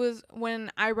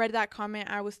when I read that comment,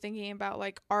 I was thinking about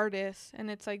like artists,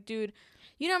 and it's like, dude,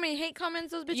 you know how many hate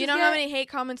comments those bitches get? How many hate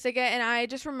comments they get? And I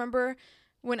just remember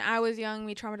when I was young,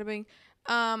 me traumatizing.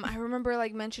 I remember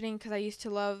like mentioning, because I used to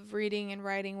love reading and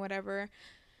writing, whatever.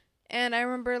 And I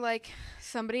remember, like,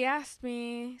 somebody asked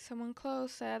me, someone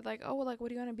close said, like, oh, well, like, what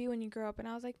do you want to be when you grow up? And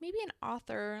I was like, maybe an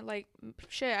author. Like,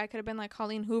 shit, I could have been, like,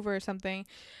 Colleen Hoover or something.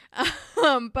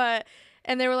 And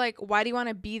they were like, why do you want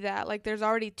to be that? Like, there's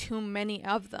already too many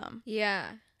of them. Yeah.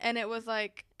 And it was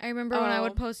like, I remember when I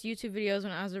would post YouTube videos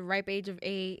when I was the ripe age of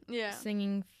 8, yeah,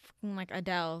 singing like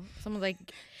Adele. Someone's like,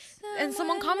 and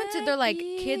someone commented, they're like,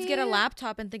 kids get a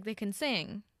laptop and think they can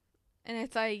sing. And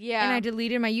it's like, yeah. And I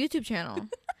deleted my YouTube channel.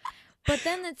 But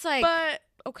then it's like,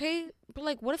 okay, but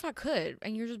like, what if I could?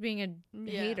 And you're just being a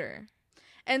hater.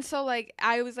 And so, like,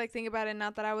 I was, like, thinking about it,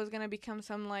 not that I was going to become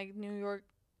some, like, New York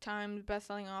Times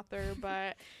bestselling author,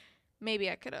 but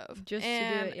maybe I could have. Just to do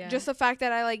it, yeah. Just the fact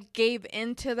that I, like, gave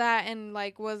into that and,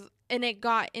 like, and it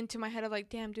got into my head of, like,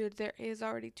 damn, dude, there is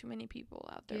already too many people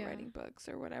out there writing books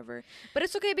or whatever. But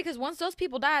it's okay, because once those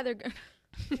people die, they're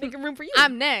making room for you.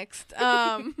 I'm next.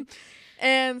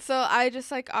 And so I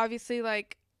just, like, obviously,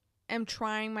 like, am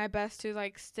trying my best to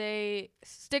like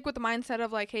stick with the mindset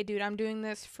of like, hey dude, I'm doing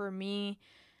this for me.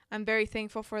 I'm very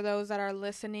thankful for those that are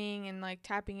listening and like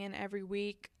tapping in every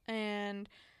week, and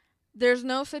there's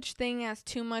no such thing as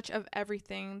too much of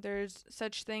everything. There's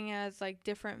such thing as like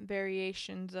different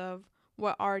variations of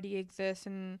what already exists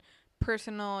and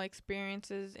personal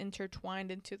experiences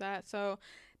intertwined into that. So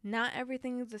not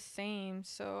everything is the same.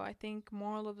 So I think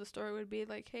moral of the story would be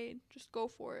like, hey, just go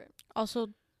for it. Also,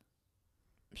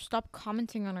 stop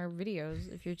commenting on our videos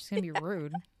if you're just gonna be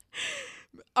rude.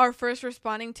 Our first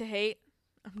responding to hate.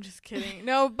 I'm just kidding.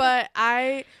 No, but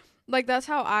I like, that's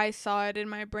how I saw it in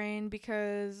my brain,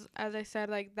 because as I said,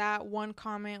 like that one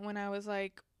comment when I was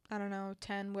like, I don't know,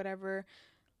 10, whatever,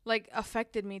 like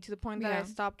affected me to the point that I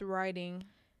stopped writing.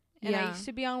 And I used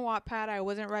to be on Wattpad. I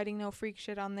wasn't writing no freak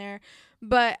shit on there.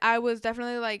 But I was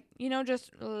definitely like, you know,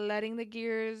 just letting the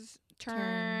gears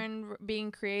turn.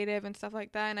 Being creative and stuff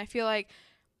like that. And I feel like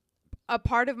a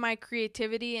part of my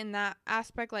creativity in that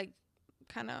aspect, like,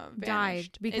 kind of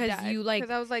died because you like,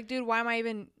 because I was like, dude, why am I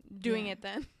even doing it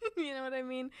then? You know what I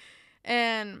mean?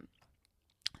 And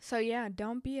so yeah,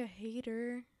 don't be a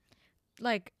hater.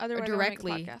 Like, otherwise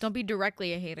directly, don't be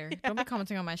directly a hater. Don't be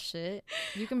commenting on my shit.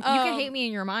 You can hate me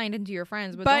in your mind and to your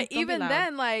friends, but don't even be loud.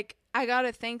 then, like, I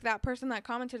gotta thank that person that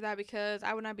commented that, because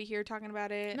I would not be here talking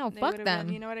about it. No, fuck them.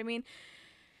 You know what I mean?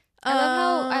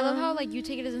 I love how like you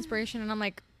take it as inspiration, and I'm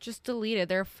like, just delete it.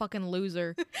 They're a fucking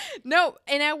loser. No,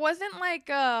 and I wasn't like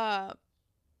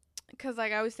because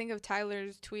like I always think of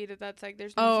Tyler's tweet that's like,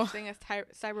 there's no such thing as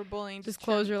cyberbullying. Just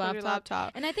close your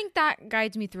laptop. And I think that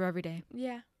guides me through every day.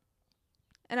 Yeah.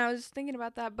 And I was thinking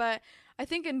about that, but I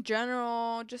think in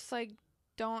general, just like,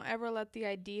 don't ever let the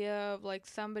idea of like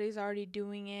somebody's already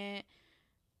doing it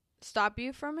stop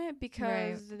you from it,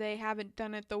 because they haven't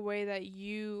done it the way that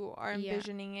you are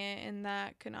envisioning it, and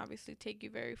that can obviously take you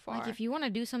very far. Like, if you want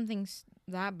to do something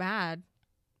that bad,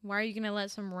 why are you gonna let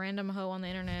some random hoe on the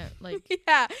internet, like,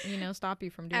 you know, stop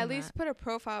you from doing that? At least put a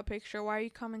profile picture. Why are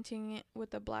you commenting it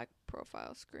with a black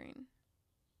profile screen?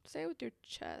 Say it with your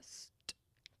chest.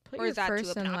 Put your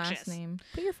first and last name.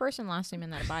 Put your first and last name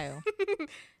in that bio.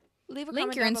 Leave a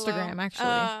link comment your down Instagram below.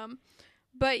 actually.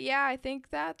 But yeah, I think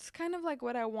that's kind of like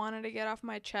what I wanted to get off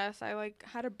my chest. I like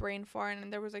had a brain fart,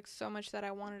 and there was like so much that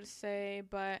I wanted to say,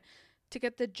 but to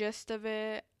get the gist of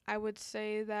it, I would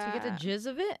say that to get the jizz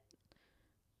of it.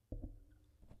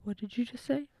 What did you just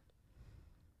say?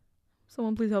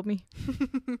 Someone please help me.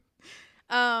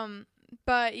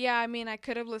 But yeah, I mean, I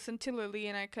could have listened to Lily,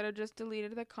 and I could have just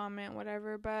deleted the comment,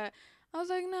 whatever, but I was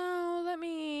like, no,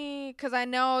 because I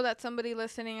know that somebody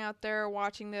listening out there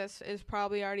watching this is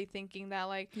probably already thinking that,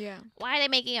 like, why are they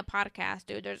making a podcast,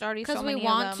 dude? There's already so many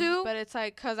of them. But it's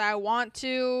like, because I want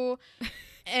to,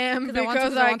 and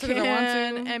because I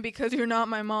can, and because you're not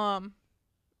my mom.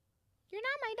 You're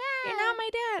not my dad. You're not my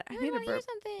dad. I need to hear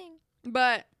something.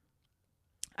 But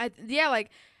like,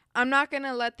 I'm not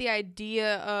gonna let the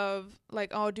idea of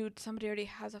like, oh, dude, somebody already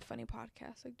has a funny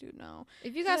podcast. Like, dude, no.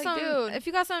 If you got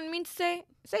something mean to say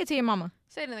it to your mama.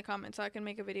 Say it in the comments so I can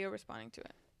make a video responding to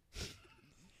it.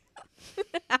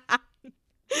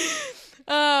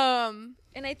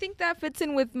 And I think that fits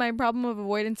in with my problem of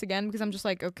avoidance again, because I'm just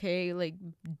like, okay, like,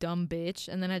 dumb bitch,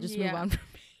 and then I just move on from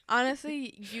it.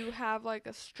 Honestly, you have like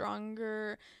a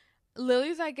stronger.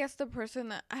 Lily's, I guess, the person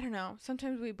that, I don't know,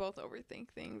 sometimes we both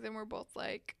overthink things, and we're both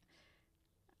like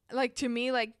to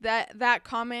me, like, that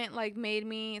comment like made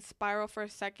me spiral for a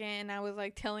second, and I was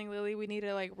like telling Lily we need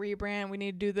to like rebrand, we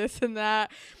need to do this and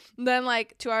that. And then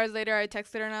like 2 hours later I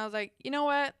texted her and I was like, you know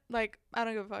what, like, I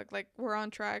don't give a fuck, like, we're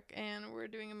on track and we're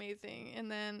doing amazing. And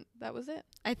then that was it.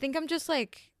 I think I'm just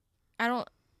like, I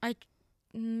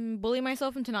bully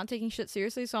myself into not taking shit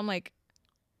seriously, so I'm like,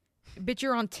 bitch,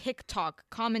 you're on TikTok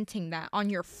commenting that on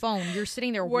your phone. You're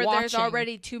sitting there where watching. There's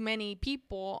already too many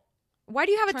people. Why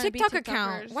do you have a TikTok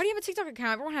account? Why do you have a TikTok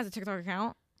account? Everyone has a TikTok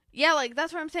account. Yeah, like,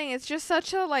 that's what I'm saying. It's just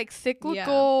such a like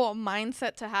cyclical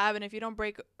mindset to have, and if you don't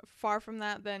break far from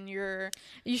that, then you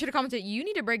should have commented, you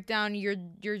need to break down your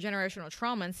generational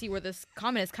trauma and see where this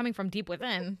comment is coming from deep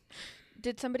within.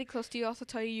 Did somebody close to you also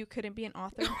tell you couldn't be an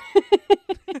author?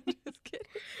 Just kidding.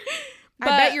 I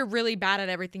bet you're really bad at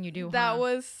everything you do. That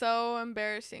was so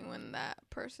embarrassing when that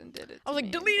person did it. I was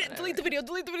like, delete the video.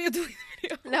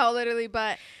 No, literally,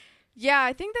 but yeah,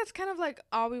 I think that's kind of like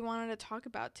all we wanted to talk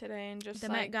about today, and just the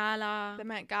like the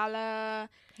Met Gala,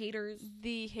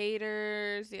 the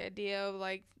haters, the idea of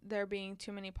like there being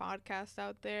too many podcasts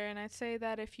out there. And I'd say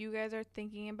that if you guys are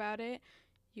thinking about it,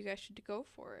 you guys should go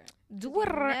for it. Do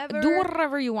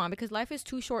whatever you want, because life is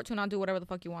too short to not do whatever the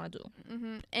fuck you want to do.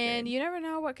 Mm-hmm. And you never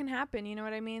know what can happen. You know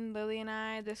what I mean? Lily and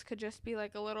I, this could just be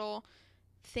like a little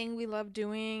thing we love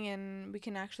doing, and we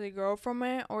can actually grow from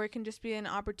it, or it can just be an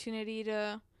opportunity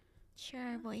to share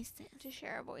our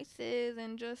voices,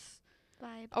 and just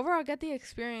vibe. Overall, get the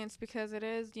experience, because it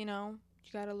is, you know,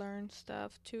 you got to learn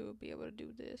stuff to be able to do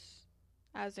this,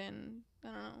 as in, I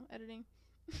don't know, editing.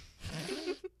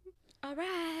 All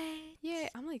right. Yeah,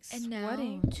 I'm like sweating.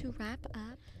 And now, to wrap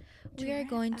up, we are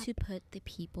going to put the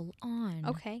people on.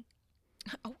 Okay.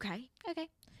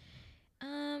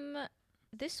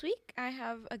 This week I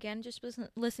have again just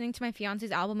listening to my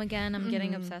fiance's album again. I'm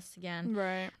getting obsessed again.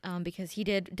 Right. Because he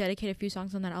did dedicate a few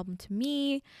songs on that album to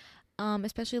me.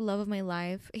 Especially Love of My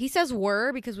Life. He says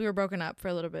were because we were broken up for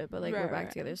a little bit, but like we're back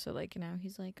together. So like now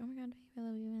he's like, oh my god, babe, I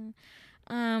love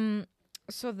you.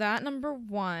 So that number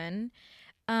one.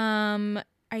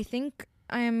 I think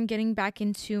I am getting back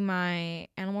into my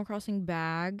Animal Crossing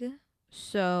bag.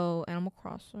 So, Animal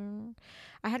Crossing.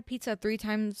 I had pizza three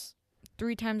times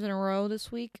in a row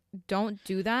this week. Don't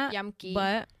do that. Yumky.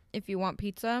 But if you want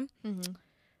pizza,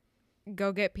 Mm-hmm.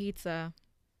 go get pizza.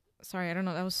 Sorry, I don't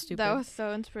know. That was stupid. That was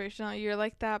so inspirational. You're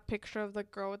like that picture of the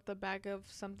girl with the bag of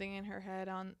something in her head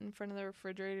in front of the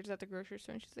refrigerators at the grocery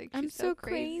store. And she's like, I'm she's so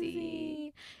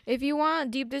crazy. If you want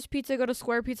deep dish pizza, go to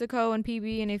Square Pizza Co. and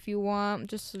PB. And if you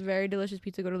want just very delicious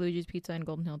pizza, go to Luigi's Pizza in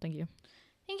Golden Hill. Thank you.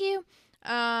 Thank you.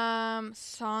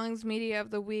 Songs media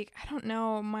of the week. I don't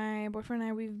know. My boyfriend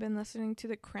and I, we've been listening to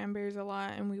the Cranberries a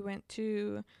lot, and we went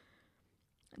to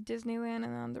Disneyland,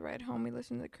 and on the ride home we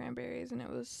listened to the Cranberries, and it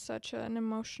was such an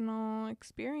emotional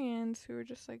experience. We were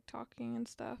just like talking and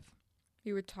stuff.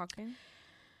 You were talking?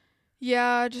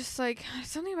 Yeah, just like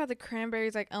something about the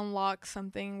Cranberries like unlocked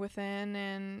something within,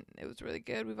 and it was really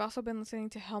good. We've also been listening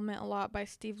to Helmet a lot by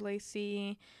Steve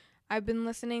Lacy. I've been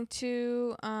listening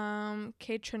to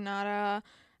K Tronada.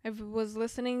 I was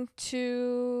listening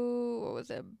to, what was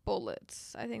it,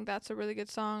 Bullets. I think that's a really good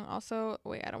song. Also,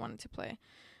 wait, I don't want it to play.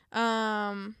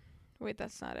 Wait,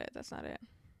 that's not it.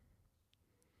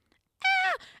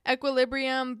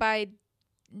 Equilibrium by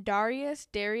Darius.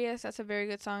 That's a very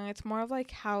good song. It's more of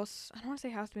like house. I don't want to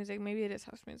say house music. Maybe it is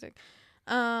house music.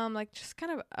 Like just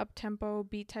kind of up tempo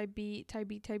beat.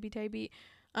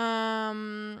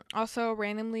 Also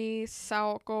randomly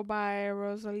Saoko by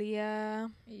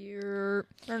Rosalia. I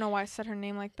don't know why I said her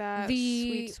name like that.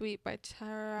 Sweet by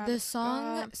Tara. The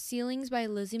song Ceilings by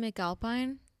Lizzie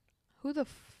McAlpine. Who the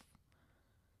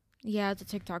yeah, it's a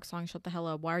TikTok song. Shut the hell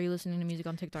up. Why are you listening to music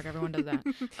on TikTok? Everyone does that.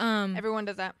 Everyone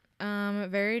does that.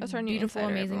 Very beautiful,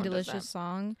 amazing, Everyone delicious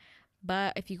song.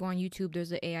 But if you go on YouTube,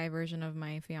 there's an AI version of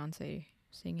my fiance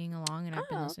singing along, and I've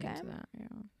been listening to that. Yeah.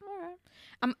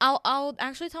 I'll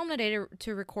actually tell him today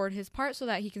to record his part so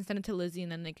that he can send it to Lizzie,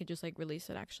 and then they could just like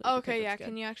release it. Actually. Okay, yeah.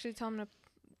 Can you actually tell him to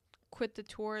quit the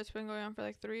tour? It's been going on for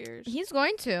like 3 years. He's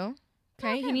going to.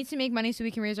 Okay, he needs to make money so we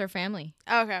can raise our family.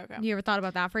 Okay. You ever thought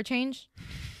about that for a change?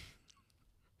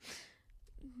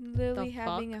 Lily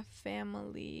having a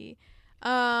family.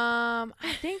 I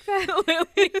think that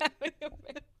Lily having a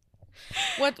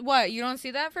family. What? You don't see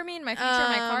that for me in my future,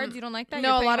 my cards? You don't like that?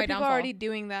 No, a lot of people are already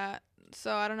doing that.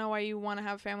 So I don't know why you want to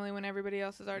have family when everybody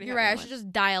else is already. You're right. I should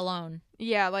just die alone.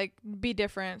 Yeah, like be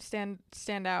different. Stand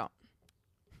out.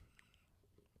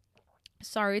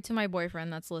 Sorry to my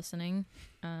boyfriend that's listening.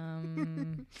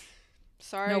 Sorry.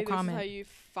 No this comment. Is how you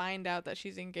find out that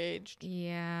she's engaged.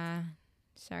 Yeah.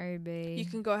 Sorry, babe. You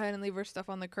can go ahead and leave her stuff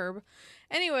on the curb.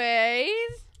 Anyways,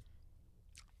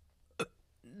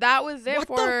 that was it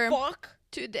for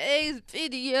today's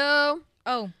video.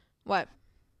 Oh, what?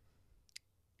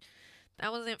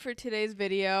 That was it for today's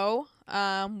video.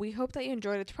 We hope that you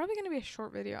enjoyed it. It's probably going to be a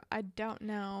short video. I don't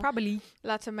know. Probably.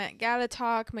 Lots of Met Gala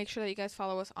talk. Make sure that you guys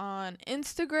follow us on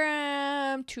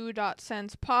Instagram,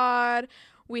 2.sensepod.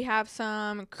 We have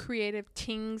some creative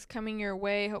things coming your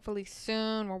way, hopefully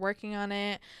soon. We're working on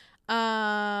it.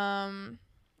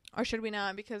 Or should we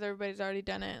not? Because everybody's already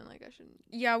done it. Like I should.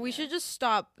 Yeah, we should just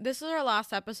stop. This is our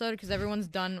last episode because everyone's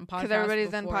done podcast. Because everybody's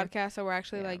done podcast, so we're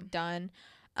actually like done.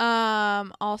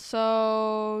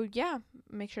 Also, yeah,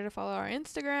 make sure to follow our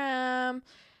Instagram,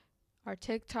 our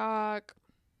TikTok.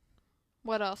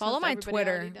 What else? Follow my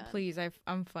Twitter, please.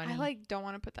 I'm funny. I don't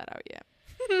want to put that out yet.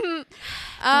 You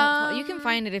can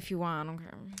find it if you want. Okay.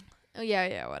 Oh,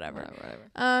 yeah, whatever.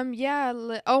 Oh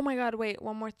my god, wait,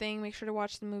 one more thing. Make sure to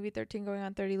watch the movie 13 Going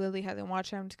on 30. Lily hasn't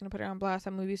watched it. I'm just gonna put it on blast.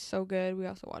 That movie's so good. We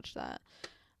also watched that.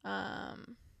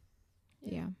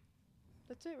 Yeah.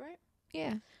 That's it, right?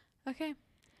 Yeah. Okay.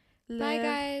 Bye,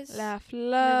 guys. Laugh,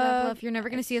 love. You're never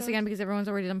gonna see us again because everyone's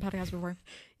already done podcasts before.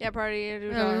 Yeah, party.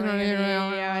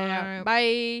 Yeah.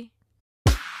 Bye.